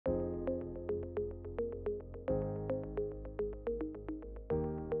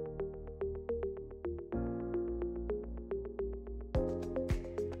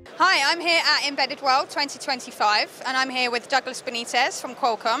Hi, I'm here at Embedded World 2025, and I'm here with Douglas Benitez from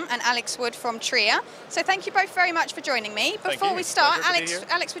Qualcomm and Alex Wood from Tria. So thank you both very much for joining me. Before we start,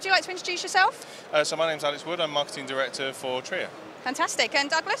 Alex, would you like to introduce yourself? So my name's Alex Wood, I'm Marketing Director for Tria. Fantastic. And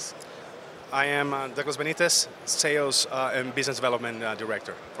Douglas? I am Douglas Benitez, Sales and Business Development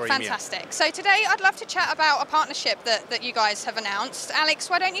Director for EMEA. Fantastic. So today I'd love to chat about a partnership that you guys have announced. Alex,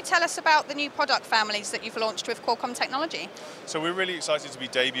 why don't you tell us about the new product families that you've launched with Qualcomm technology? So we're really excited to be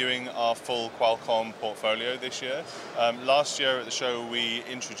debuting our full Qualcomm portfolio this year. Last year at the show we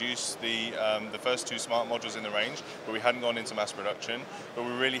introduced the first two smart modules in the range, but we hadn't gone into mass production. But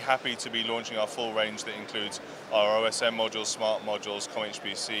we're really happy to be launching our full range that includes our OSM modules, smart modules,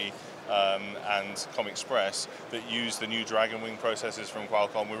 CommHPC, and Comm Express that use the new Dragonwing processors from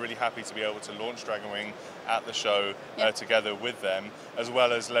Qualcomm. We're really happy to be able to launch Dragonwing at the show together with them, as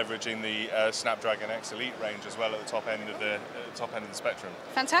well as leveraging the Snapdragon X Elite range as well at the top end of the spectrum.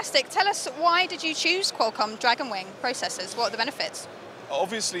 Fantastic. Tell us, why did you choose Qualcomm Dragonwing processors? What are the benefits?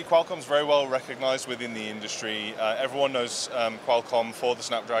 Obviously, Qualcomm's very well recognized within the industry. Everyone knows Qualcomm for the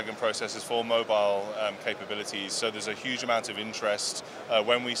Snapdragon processors, for mobile capabilities, so there's a huge amount of interest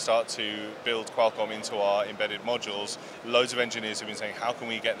when we start to build Qualcomm into our embedded modules. Loads of engineers have been saying, how can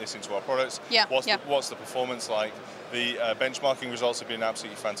we get this into our products? What's the performance like? The benchmarking results have been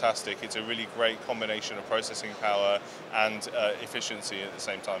absolutely fantastic. It's a really great combination of processing power and efficiency at the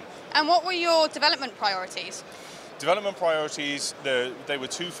same time. And what were your development priorities? Development priorities, they were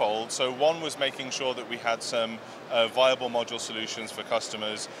twofold. So one was making sure that we had some viable module solutions for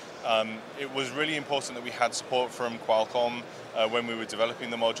customers. It was really important that we had support from Qualcomm when we were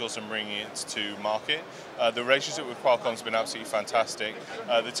developing the modules and bringing it to market. The relationship with Qualcomm has been absolutely fantastic.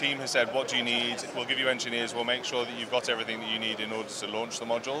 The team has said, what do you need? We'll give you engineers, we'll make sure that you've got everything that you need in order to launch the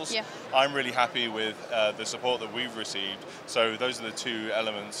modules. Yeah. I'm really happy with the support that we've received. So those are the two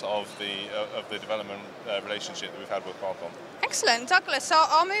elements of the development relationship that we've had with Qualcomm. Excellent. Douglas, so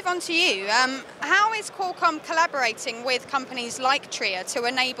I'll move on to you. How is Qualcomm collaborating with companies like Tria to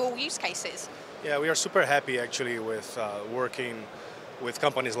enable use cases? Yeah, we are super happy actually with working with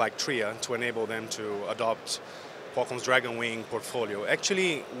companies like Tria to enable them to adopt Qualcomm's Dragonwing portfolio.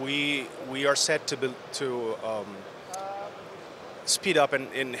 Actually, we are set to speed up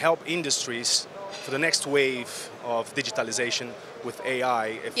and help industries for the next wave of digitalization with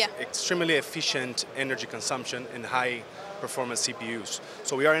AI, extremely efficient energy consumption and high performance CPUs.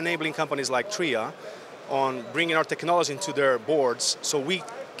 So we are enabling companies like Tria on bringing our technology into their boards so we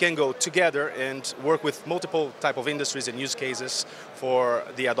can go together and work with multiple type of industries and use cases for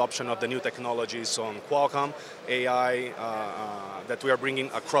the adoption of the new technologies on Qualcomm, AI, that we are bringing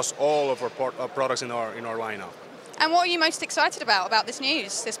across all of our products in our lineup. And what are you most excited about this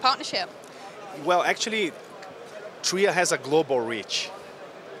news, this partnership? Well, actually, Tria has a global reach,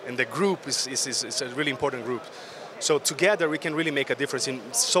 and the group is a really important group. So together we can really make a difference in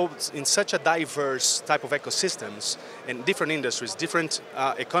such a diverse type of ecosystems and different industries, different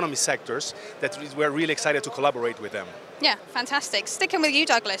economy sectors, that we're really excited to collaborate with them. Yeah, fantastic. Sticking with you,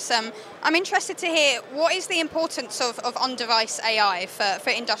 Douglas, I'm interested to hear, what is the importance of on-device AI for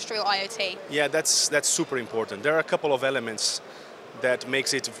industrial IoT? Yeah, that's super important. There are a couple of elements that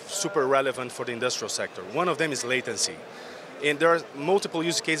makes it super relevant for the industrial sector. One of them is latency. And there are multiple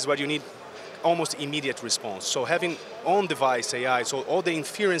use cases where you need almost immediate response. So having on-device AI, so all the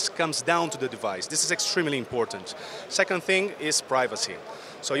inference comes down to the device. This is extremely important. Second thing is privacy.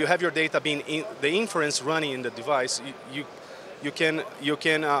 So you have your data being the inference running in the device. You can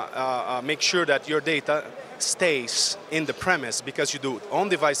make sure that your data stays in the premise because you do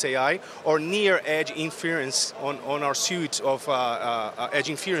on-device AI or near-edge inference on our suite of edge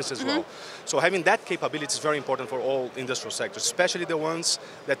inference as well. So having that capability is very important for all industrial sectors, especially the ones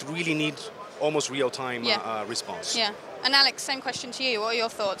that really need almost real-time response. Yeah. And Alex, same question to you. What are your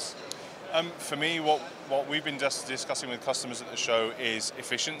thoughts? For me, what we've been just discussing with customers at the show is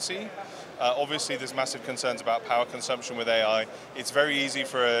efficiency. Obviously, there's massive concerns about power consumption with AI. It's very easy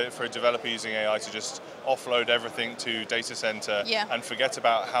for a developer using AI to just offload everything to data center and forget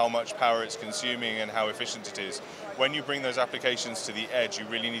about how much power it's consuming and how efficient it is. When you bring those applications to the edge, you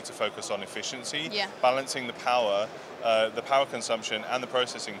really need to focus on efficiency, balancing the power consumption and the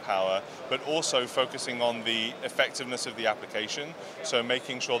processing power, but also focusing on the effectiveness of the application. So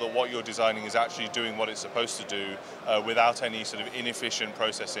making sure that what you're designing is actually doing what it's supposed to do without any sort of inefficient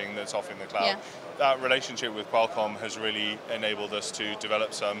processing that's off in the cloud. that relationship with Qualcomm has really enabled us to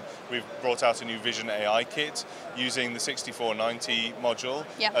develop some. We've brought out a new Vision AI kit using the 6490 module,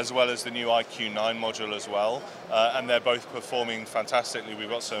 as well as the new IQ9 module as well, and they're both performing fantastically. We've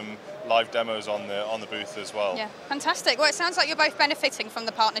got some live demos on the booth as well. Yeah, fantastic. Well, it sounds like you're both benefiting from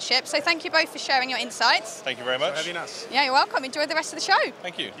the partnership, so thank you both for sharing your insights. Thank you very much. For having us. Yeah, you're welcome. Enjoy the rest of the show.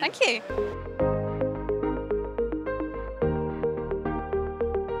 Thank you. Thank you.